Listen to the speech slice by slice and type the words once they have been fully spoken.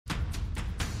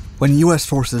When U.S.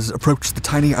 forces approached the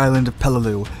tiny island of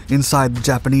Peleliu inside the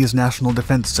Japanese National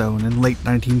Defense Zone in late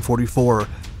 1944,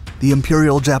 the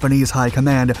Imperial Japanese High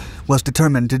Command was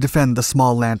determined to defend the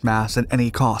small landmass at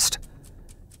any cost.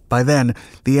 By then,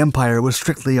 the Empire was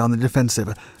strictly on the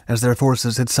defensive, as their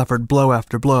forces had suffered blow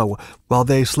after blow while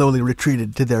they slowly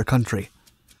retreated to their country.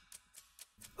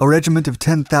 A regiment of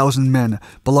 10,000 men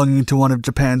belonging to one of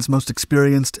Japan's most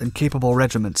experienced and capable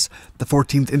regiments, the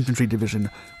 14th Infantry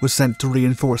Division, was sent to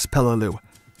reinforce Peleliu.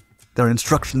 Their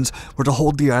instructions were to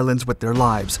hold the islands with their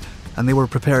lives, and they were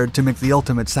prepared to make the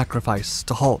ultimate sacrifice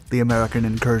to halt the American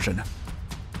incursion.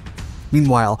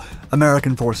 Meanwhile,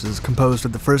 American forces composed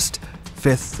of the 1st,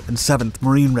 5th, and 7th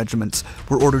Marine Regiments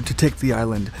were ordered to take the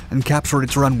island and capture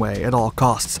its runway at all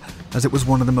costs, as it was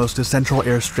one of the most essential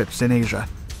airstrips in Asia.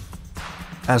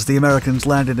 As the Americans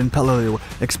landed in Peleliu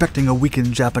expecting a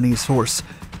weakened Japanese force,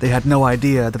 they had no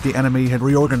idea that the enemy had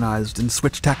reorganized and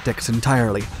switched tactics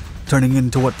entirely, turning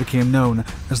into what became known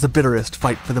as the bitterest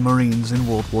fight for the Marines in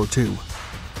World War II.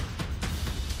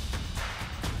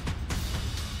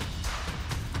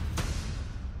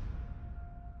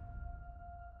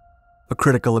 A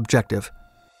critical objective.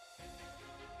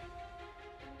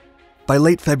 By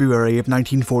late February of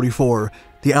 1944,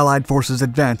 the Allied forces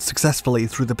advanced successfully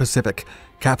through the Pacific,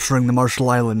 capturing the Marshall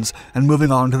Islands and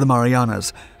moving on to the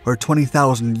Marianas, where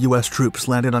 20,000 U.S. troops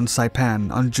landed on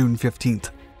Saipan on June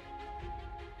 15th.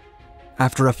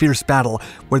 After a fierce battle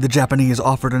where the Japanese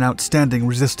offered an outstanding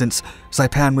resistance,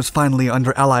 Saipan was finally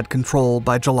under Allied control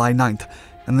by July 9th,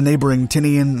 and the neighboring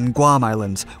Tinian and Guam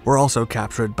Islands were also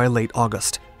captured by late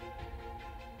August.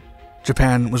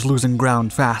 Japan was losing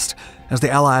ground fast, as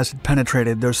the Allies had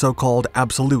penetrated their so-called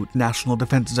absolute national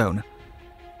defense zone.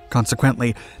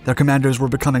 Consequently, their commanders were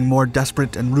becoming more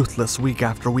desperate and ruthless week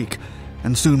after week,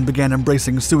 and soon began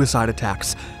embracing suicide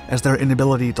attacks as their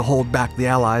inability to hold back the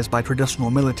Allies by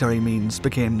traditional military means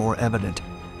became more evident.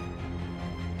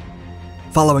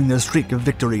 Following their streak of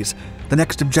victories, the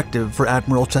next objective for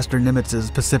Admiral Chester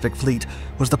Nimitz's Pacific Fleet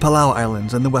was the Palau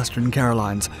Islands in the Western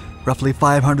Carolines, roughly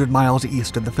 500 miles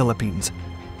east of the Philippines.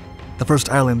 The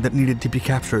first island that needed to be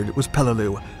captured was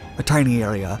Peleliu, a tiny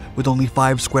area with only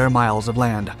 5 square miles of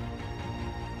land.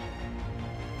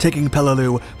 Taking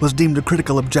Peleliu was deemed a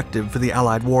critical objective for the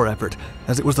Allied war effort,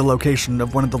 as it was the location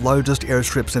of one of the largest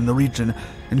airstrips in the region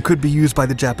and could be used by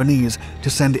the Japanese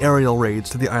to send aerial raids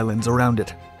to the islands around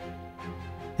it.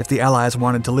 If the Allies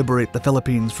wanted to liberate the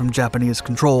Philippines from Japanese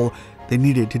control, they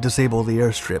needed to disable the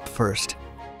airstrip first.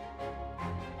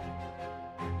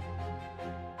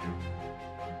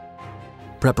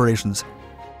 Preparations.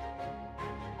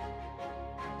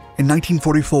 In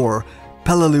 1944,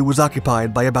 Peleliu was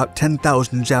occupied by about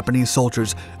 10,000 Japanese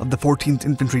soldiers of the 14th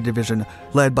Infantry Division,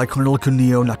 led by Colonel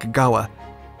Kunio Nakagawa.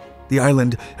 The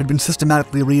island had been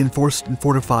systematically reinforced and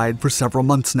fortified for several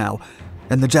months now,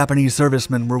 and the Japanese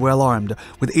servicemen were well armed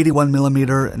with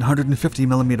 81mm and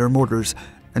 150mm mortars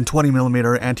and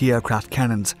 20mm anti-aircraft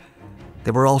cannons.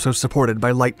 They were also supported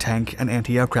by light tank and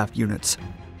anti-aircraft units.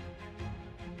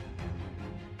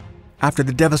 After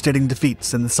the devastating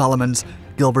defeats in the Solomons,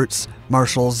 Gilberts,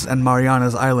 Marshalls, and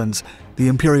Marianas Islands, the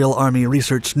Imperial Army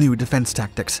researched new defense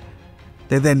tactics.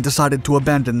 They then decided to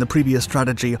abandon the previous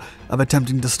strategy of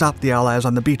attempting to stop the Allies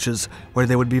on the beaches where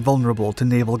they would be vulnerable to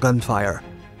naval gunfire.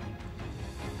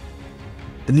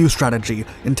 The new strategy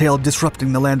entailed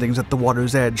disrupting the landings at the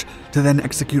water's edge to then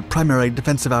execute primary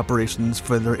defensive operations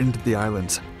further into the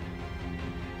islands.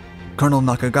 Colonel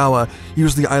Nakagawa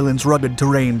used the island's rugged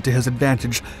terrain to his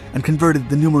advantage and converted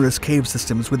the numerous cave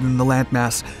systems within the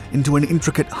landmass into an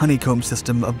intricate honeycomb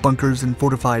system of bunkers and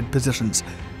fortified positions,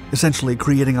 essentially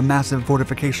creating a massive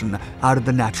fortification out of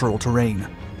the natural terrain.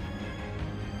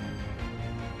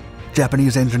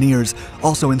 Japanese engineers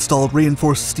also installed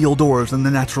reinforced steel doors in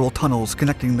the natural tunnels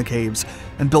connecting the caves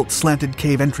and built slanted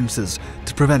cave entrances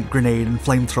to prevent grenade and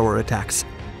flamethrower attacks.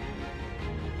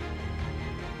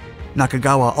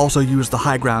 Nakagawa also used the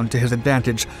high ground to his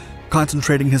advantage,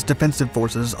 concentrating his defensive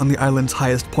forces on the island's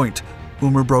highest point,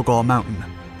 Boomer Brogal Mountain.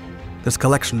 This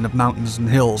collection of mountains and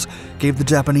hills gave the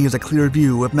Japanese a clear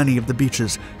view of many of the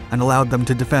beaches and allowed them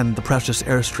to defend the precious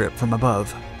airstrip from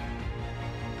above.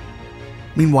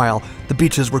 Meanwhile, the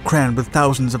beaches were crammed with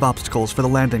thousands of obstacles for the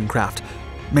landing craft,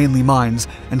 mainly mines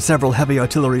and several heavy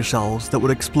artillery shells that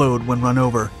would explode when run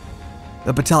over.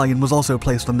 A battalion was also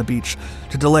placed on the beach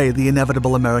to delay the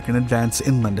inevitable American advance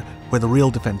inland, where the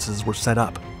real defenses were set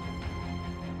up.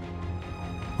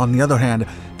 On the other hand,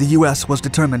 the U.S. was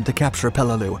determined to capture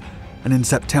Peleliu, and in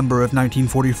September of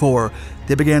 1944,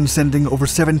 they began sending over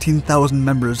 17,000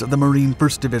 members of the Marine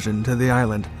 1st Division to the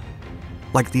island.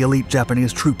 Like the elite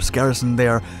Japanese troops garrisoned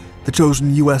there, The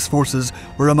chosen U.S. forces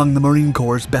were among the Marine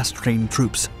Corps' best-trained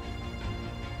troops.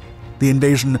 The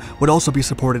invasion would also be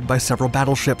supported by several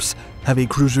battleships, heavy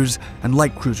cruisers, and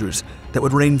light cruisers that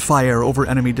would rain fire over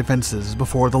enemy defenses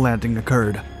before the landing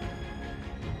occurred.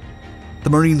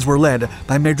 The Marines were led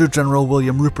by Major General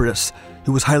William Rupertus,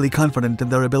 who was highly confident in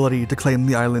their ability to claim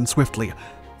the island swiftly,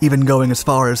 even going as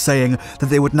far as saying that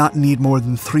they would not need more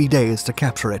than 3 days to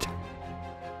capture it.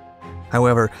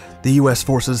 However, the U.S.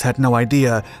 forces had no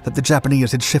idea that the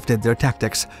Japanese had shifted their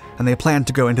tactics, and they planned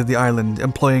to go into the island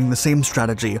employing the same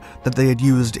strategy that they had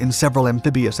used in several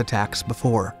amphibious attacks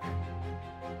before.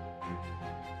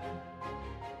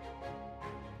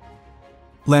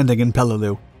 Landing in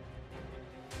Peleliu.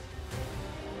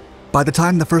 By the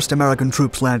time the first American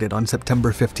troops landed on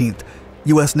September 15th,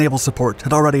 U.S. naval support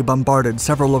had already bombarded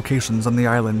several locations on the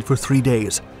island for 3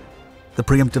 days. The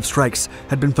preemptive strikes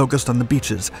had been focused on the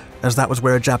beaches, as that was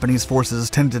where Japanese forces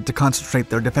tended to concentrate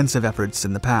their defensive efforts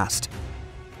in the past.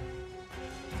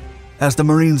 As the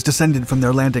Marines descended from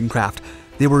their landing craft,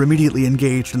 they were immediately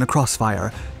engaged in a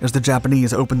crossfire as the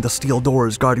Japanese opened the steel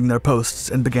doors guarding their posts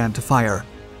and began to fire.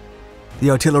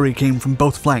 The artillery came from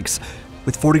both flanks,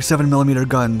 with 47mm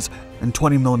guns and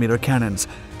 20mm cannons,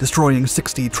 destroying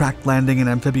 60 tracked landing and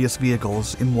amphibious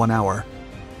vehicles in 1 hour.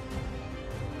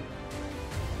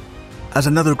 As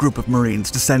another group of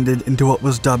Marines descended into what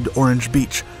was dubbed Orange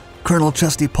Beach, Colonel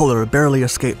Chesty Puller barely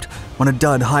escaped when a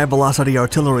dud high-velocity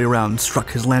artillery round struck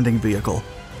his landing vehicle.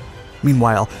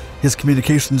 Meanwhile, his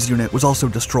communications unit was also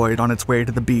destroyed on its way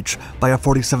to the beach by a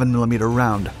 47mm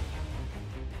round.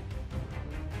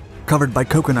 Covered by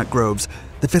coconut groves,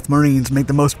 the 5th Marines made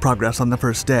the most progress on the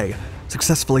first day,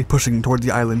 successfully pushing toward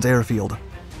the island's airfield.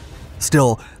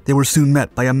 Still, they were soon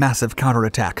met by a massive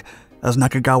counterattack, as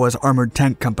Nakagawa's armored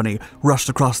tank company rushed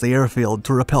across the airfield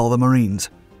to repel the Marines.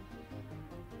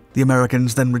 The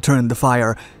Americans then returned the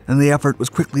fire, and the effort was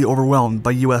quickly overwhelmed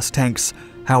by U.S. tanks,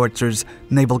 howitzers,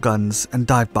 naval guns, and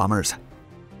dive bombers.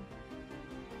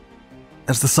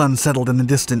 As the sun settled in the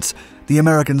distance, the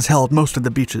Americans held most of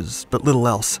the beaches, but little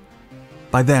else.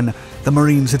 By then, the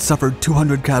Marines had suffered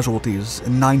 200 casualties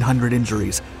and 900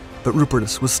 injuries, but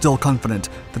Rupertus was still confident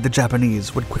that the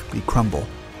Japanese would quickly crumble.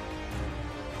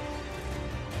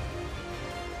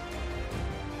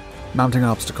 Mounting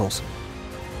obstacles.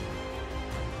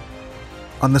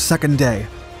 On the second day,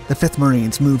 the 5th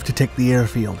Marines moved to take the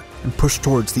airfield and push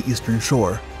towards the eastern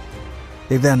shore.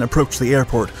 They then approached the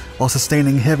airport while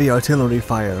sustaining heavy artillery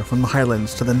fire from the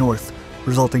highlands to the north,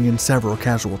 resulting in several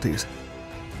casualties.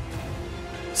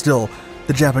 Still,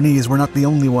 the Japanese were not the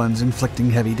only ones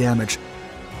inflicting heavy damage.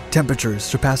 Temperatures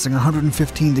surpassing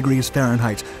 115 degrees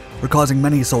Fahrenheit were causing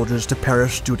many soldiers to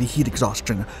perish due to heat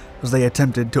exhaustion as they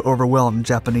attempted to overwhelm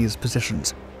Japanese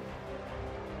positions.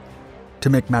 To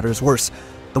make matters worse,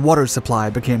 the water supply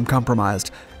became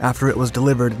compromised after it was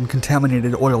delivered in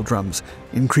contaminated oil drums,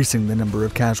 increasing the number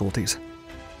of casualties.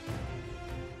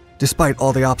 Despite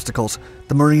all the obstacles,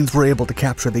 the Marines were able to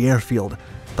capture the airfield,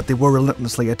 but they were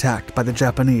relentlessly attacked by the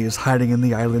Japanese hiding in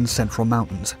the island's central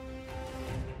mountains.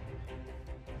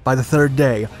 By the third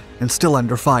day, and still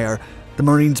under fire, the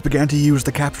Marines began to use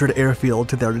the captured airfield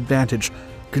to their advantage,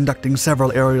 conducting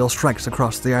several aerial strikes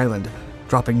across the island,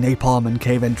 dropping napalm in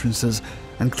cave entrances,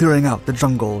 and clearing out the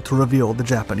jungle to reveal the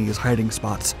Japanese hiding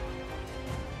spots.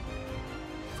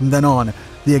 From then on,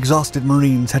 the exhausted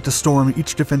Marines had to storm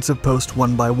each defensive post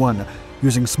one by one,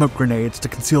 using smoke grenades to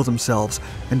conceal themselves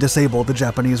and disable the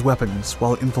Japanese weapons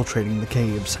while infiltrating the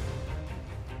caves.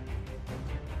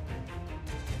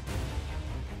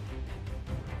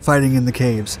 Fighting in the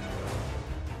caves.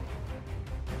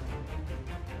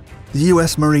 The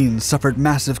U.S. Marines suffered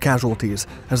massive casualties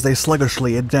as they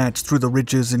sluggishly advanced through the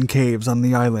ridges and caves on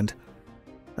the island.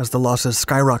 As the losses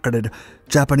skyrocketed,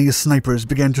 Japanese snipers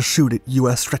began to shoot at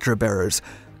U.S. stretcher-bearers,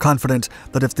 confident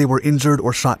that if they were injured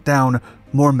or shot down,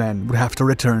 more men would have to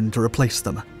return to replace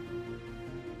them.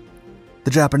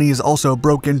 The Japanese also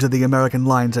broke into the American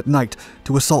lines at night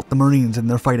to assault the Marines in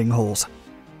their fighting holes.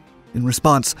 In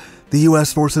response, the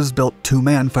U.S. forces built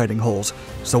 2-man fighting holes,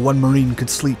 so one Marine could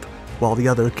sleep while the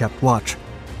other kept watch.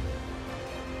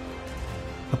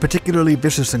 A particularly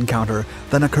vicious encounter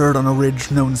then occurred on a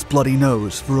ridge known as Bloody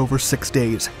Nose for over 6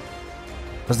 days.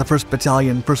 As the 1st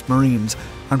Battalion 1st Marines,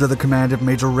 under the command of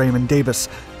Major Raymond Davis,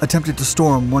 attempted to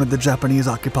storm one of the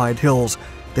Japanese-occupied hills,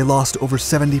 they lost over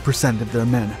 70% of their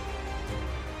men.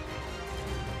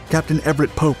 Captain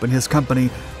Everett Pope and his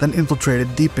company then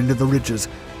infiltrated deep into the ridges,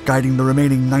 guiding the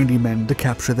remaining 90 men to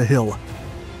capture the hill.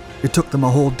 It took them a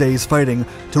whole day's fighting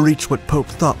to reach what Pope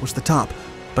thought was the top,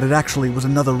 but it actually was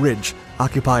another ridge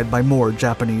occupied by more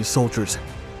Japanese soldiers.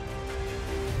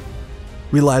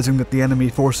 Realizing that the enemy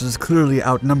forces clearly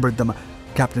outnumbered them,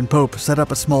 Captain Pope set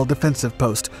up a small defensive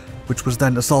post, which was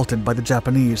then assaulted by the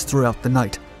Japanese throughout the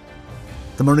night.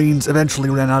 The Marines eventually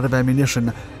ran out of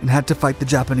ammunition and had to fight the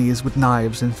Japanese with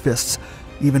knives and fists,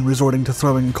 even resorting to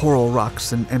throwing coral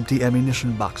rocks and empty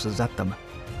ammunition boxes at them.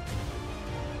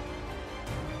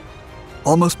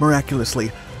 Almost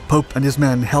miraculously, Pope and his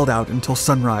men held out until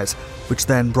sunrise, which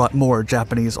then brought more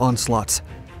Japanese onslaughts.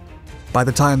 By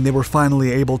the time they were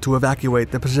finally able to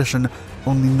evacuate the position,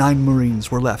 only 9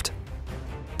 Marines were left.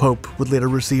 Pope would later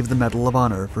receive the Medal of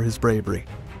Honor for his bravery.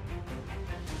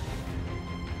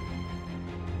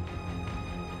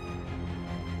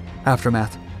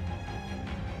 Aftermath.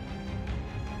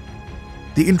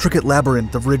 The intricate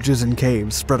labyrinth of ridges and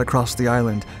caves spread across the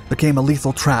island became a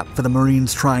lethal trap for the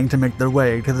Marines trying to make their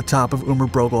way to the top of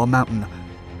Umurbrogel Mountain,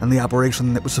 and the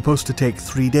operation that was supposed to take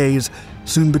 3 days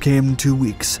soon became 2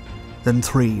 weeks, then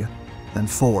 3, then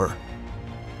 4.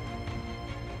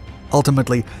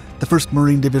 Ultimately, the 1st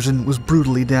Marine Division was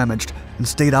brutally damaged and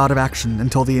stayed out of action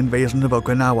until the invasion of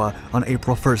Okinawa on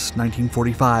April 1,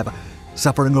 1945,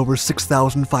 suffering over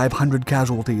 6,500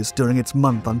 casualties during its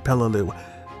month on Peleliu,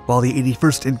 while the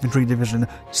 81st Infantry Division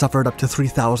suffered up to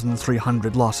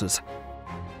 3,300 losses.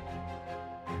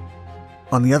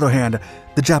 On the other hand,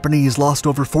 the Japanese lost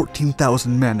over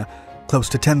 14,000 men, close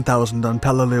to 10,000 on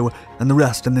Peleliu and the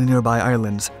rest in the nearby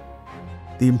islands.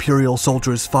 The Imperial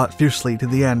soldiers fought fiercely to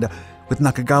the end, with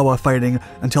Nakagawa fighting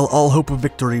until all hope of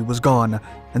victory was gone,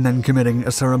 and then committing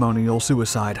a ceremonial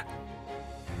suicide.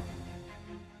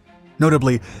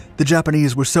 Notably, the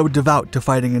Japanese were so devout to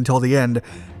fighting until the end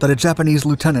that a Japanese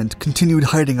lieutenant continued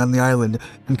hiding on the island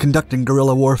and conducting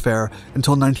guerrilla warfare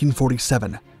until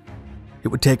 1947. It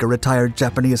would take a retired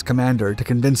Japanese commander to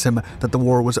convince him that the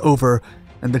war was over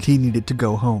and that he needed to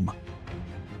go home.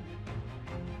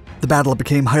 The battle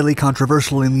became highly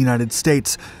controversial in the United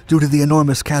States due to the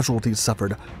enormous casualties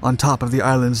suffered, on top of the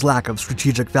island's lack of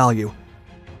strategic value.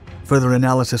 Further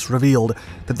analysis revealed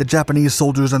that the Japanese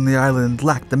soldiers on the island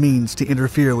lacked the means to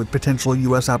interfere with potential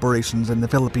U.S. operations in the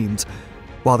Philippines,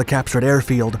 while the captured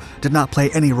airfield did not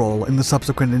play any role in the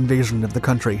subsequent invasion of the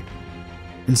country.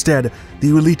 Instead,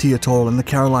 the Ulithi Atoll in the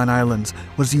Caroline Islands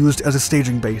was used as a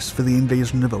staging base for the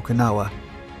invasion of Okinawa.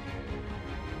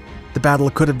 The battle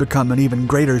could have become an even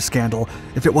greater scandal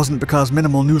if it wasn't because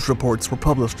minimal news reports were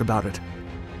published about it.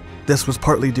 This was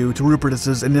partly due to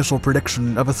Rupertus's initial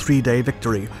prediction of a 3-day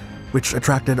victory, which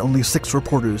attracted only 6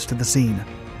 reporters to the scene.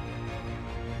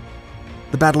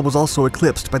 The battle was also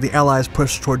eclipsed by the Allies'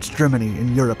 push towards Germany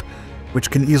in Europe,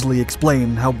 which can easily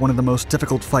explain how one of the most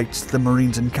difficult fights the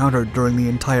Marines encountered during the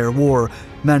entire war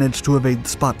managed to evade the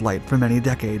spotlight for many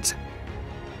decades.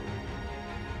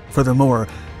 Furthermore,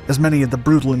 as many of the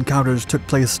brutal encounters took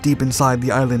place deep inside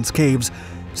the island's caves,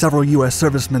 several U.S.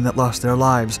 servicemen that lost their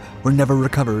lives were never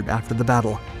recovered after the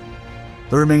battle.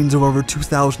 The remains of over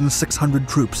 2,600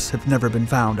 troops have never been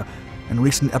found, and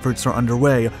recent efforts are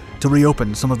underway to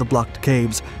reopen some of the blocked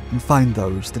caves and find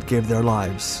those that gave their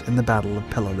lives in the Battle of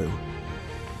Peleliu.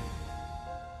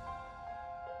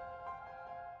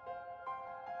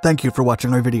 Thank you for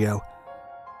watching our video.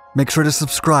 Make sure to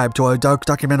subscribe to our Dark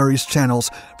Documentaries channels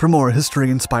for more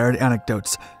history-inspired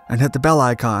anecdotes, and hit the bell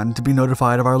icon to be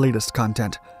notified of our latest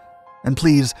content. And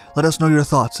please, let us know your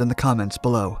thoughts in the comments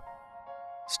below.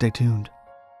 Stay tuned.